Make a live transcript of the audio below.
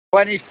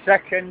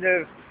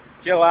22nd of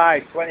July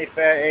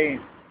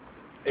 2013.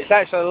 It's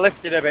actually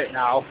lifted a bit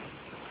now.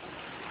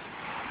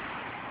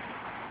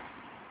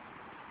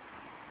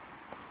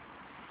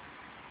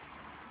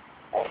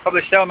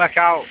 Probably still make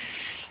out.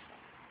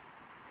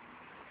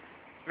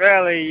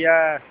 Really,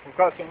 we've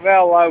got some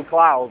real low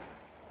clouds.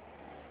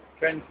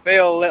 Can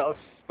feel little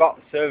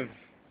spots of,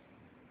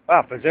 well,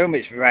 I presume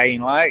it's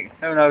rain, like.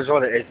 Who knows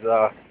what it is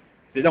though.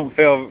 It don't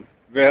feel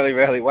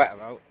really wet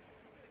out.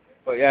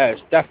 But yeah,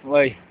 it's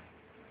definitely.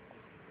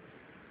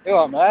 You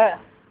what, mate?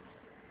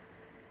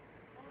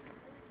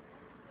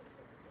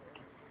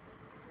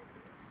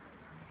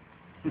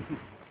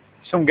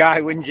 Some guy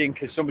whinging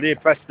because somebody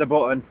had pressed the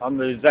button on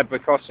the zebra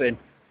crossing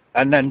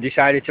and then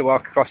decided to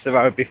walk across the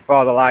road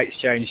before the lights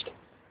changed.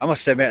 I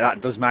must admit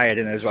that does my head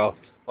in as well.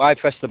 Why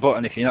press the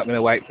button if you're not going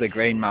to wait for the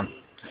green man?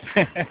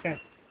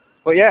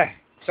 But yeah,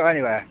 so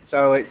anyway,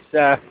 so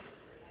it's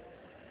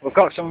we've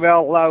got some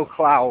real low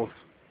clouds.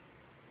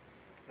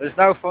 There's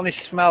no funny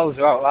smells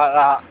out like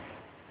that.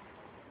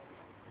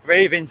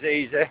 Breathing's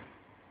easy.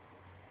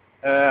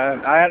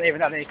 I haven't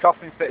even had any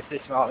coughing fits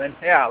this morning.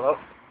 Yeah, look.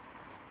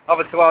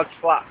 Over towards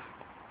flat.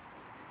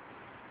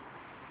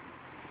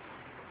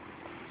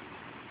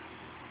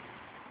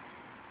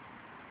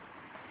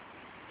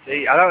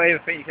 See, I don't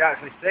even think you can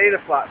actually see the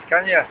flats,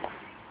 can you?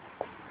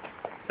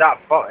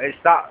 It's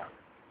that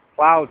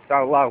cloud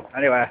so low.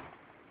 Anyway,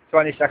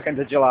 22nd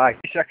of July.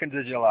 22nd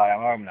of July, I'm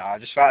home now. I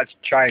just tried to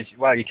try and,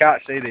 well, you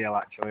can't see the hill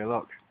actually,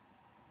 look.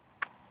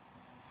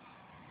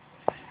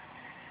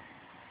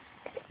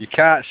 You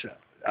can't,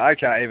 I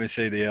can't even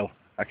see the hill.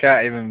 I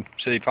can't even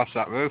see past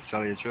that roof, to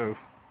tell you the truth.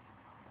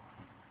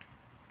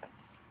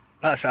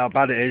 That's how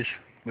bad it is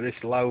with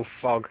this low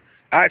fog.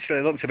 Actually,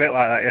 it looked a bit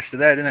like that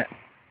yesterday, didn't it?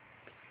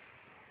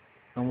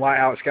 And white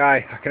out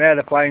sky. I can hear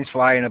the planes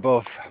flying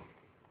above.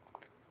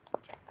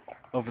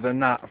 Other than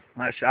that,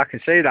 I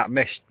can see that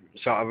mist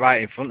sort of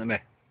right in front of me.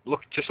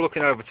 Just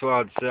looking over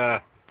towards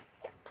the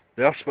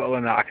hospital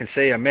and that, I can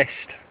see a mist.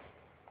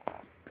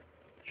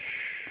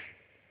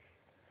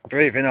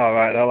 Breathing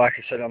alright though, like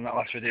I said on that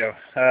last video.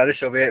 This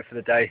will be it for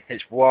the day.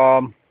 It's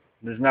warm,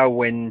 there's no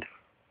wind,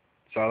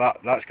 so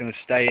that's going to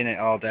stay in it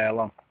all day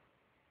long.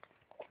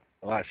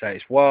 Like I say,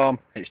 it's warm,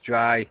 it's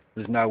dry,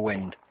 there's no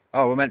wind.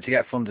 Oh, we're meant to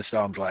get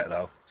thunderstorms later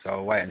though, so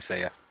we'll wait and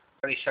see.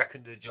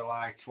 22nd of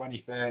July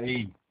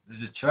 2013.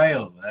 There's a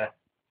trail there,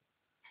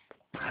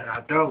 and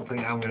I don't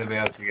think I'm going to be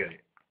able to get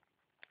it.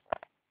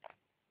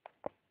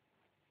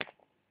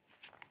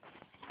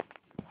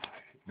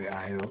 A bit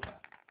high up.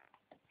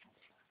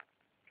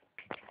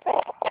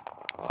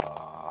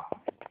 Oh.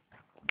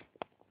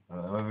 I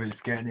don't know whether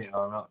it's getting it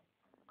or not.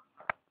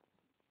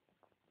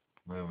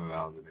 Move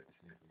around a bit,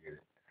 see if we get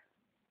it.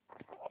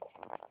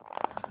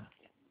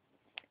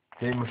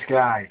 It's in the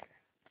sky,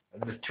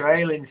 and there's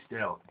trailing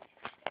still.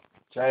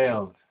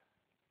 Trails.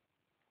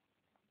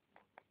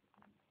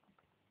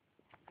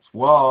 It's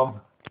warm.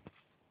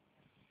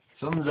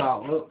 Sun's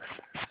out, look.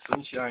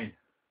 Sunshine.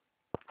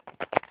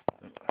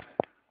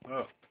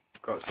 Oh,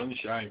 got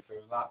sunshine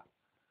through that.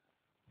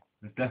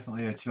 There's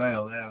definitely a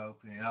trail there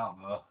opening out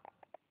though.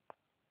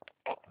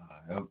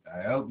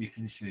 I hope you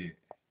can see it.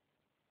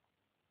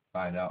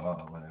 Find out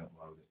when I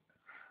upload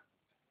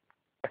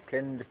it.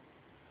 2nd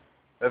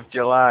of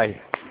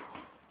July.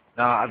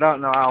 Now I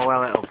don't know how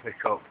well it'll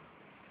pick up,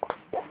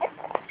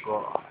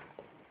 but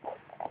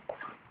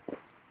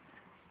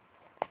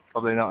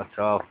probably not at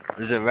all.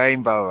 There's a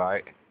rainbow,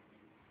 right?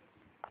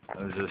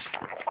 There's a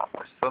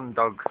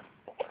sundog.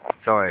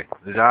 Sorry,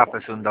 there's half a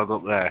sundog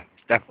up there.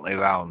 It's definitely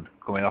round,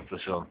 coming off the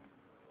sun.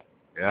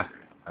 Yeah,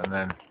 and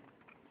then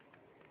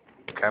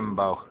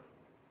Chembo's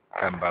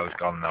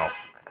gone now.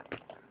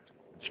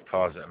 Just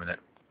pause it a minute.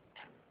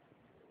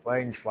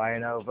 Planes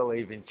flying over,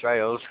 leaving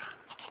trails.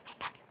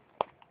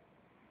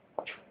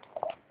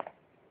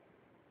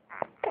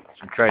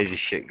 Some crazy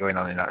shit going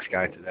on in that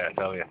sky today, I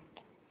tell you.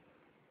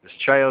 There's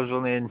trails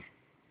running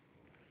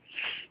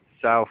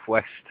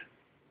southwest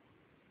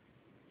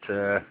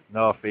to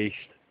northeast.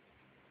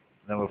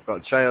 And then we've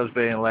got trails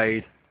being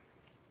laid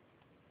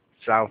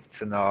south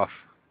to north,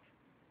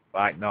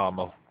 like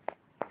normal.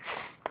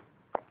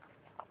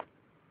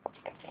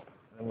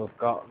 And we've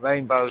got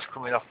rainbows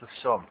coming off the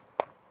sun.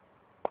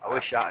 I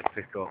wish that'd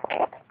pick up.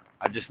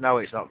 I just know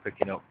it's not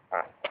picking up.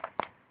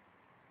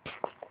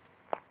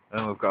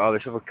 And we've got all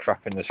this other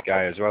crap in the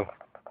sky as well.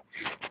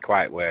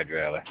 Quite weird,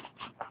 really.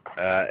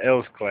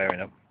 Hill's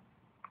clearing up.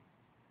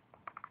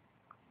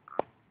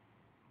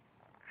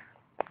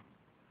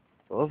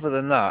 But other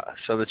than that,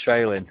 so the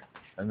trailing,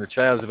 and the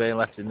trails are being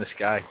left in the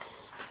sky.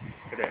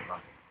 Look at it,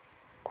 man.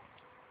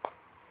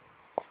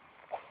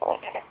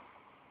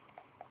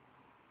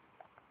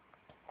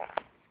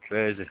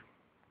 Crazy.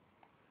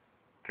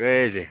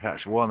 Crazy.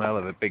 That's one hell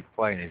of a big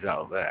plane, is that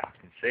up there? I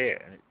can see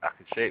it, and I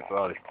can see it for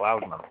all this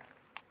cloud, man.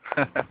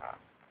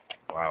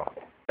 Wow.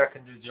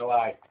 2nd of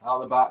July,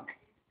 out the back.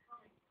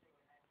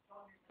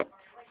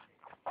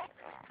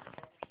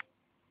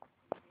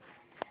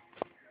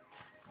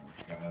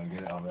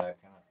 Get it on there,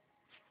 can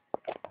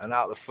I? And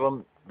out the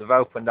front, they've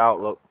opened out,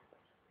 look.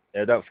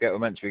 Yeah, don't forget we're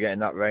meant to be getting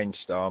that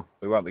rainstorm.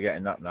 We won't be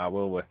getting that now,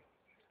 will we?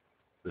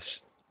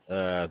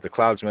 The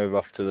clouds move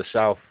off to the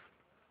south,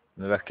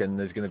 and I reckon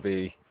there's going to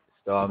be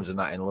storms and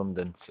that in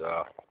London,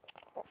 so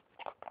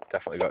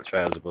definitely got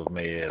trails above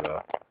me here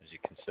though, as you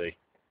can see.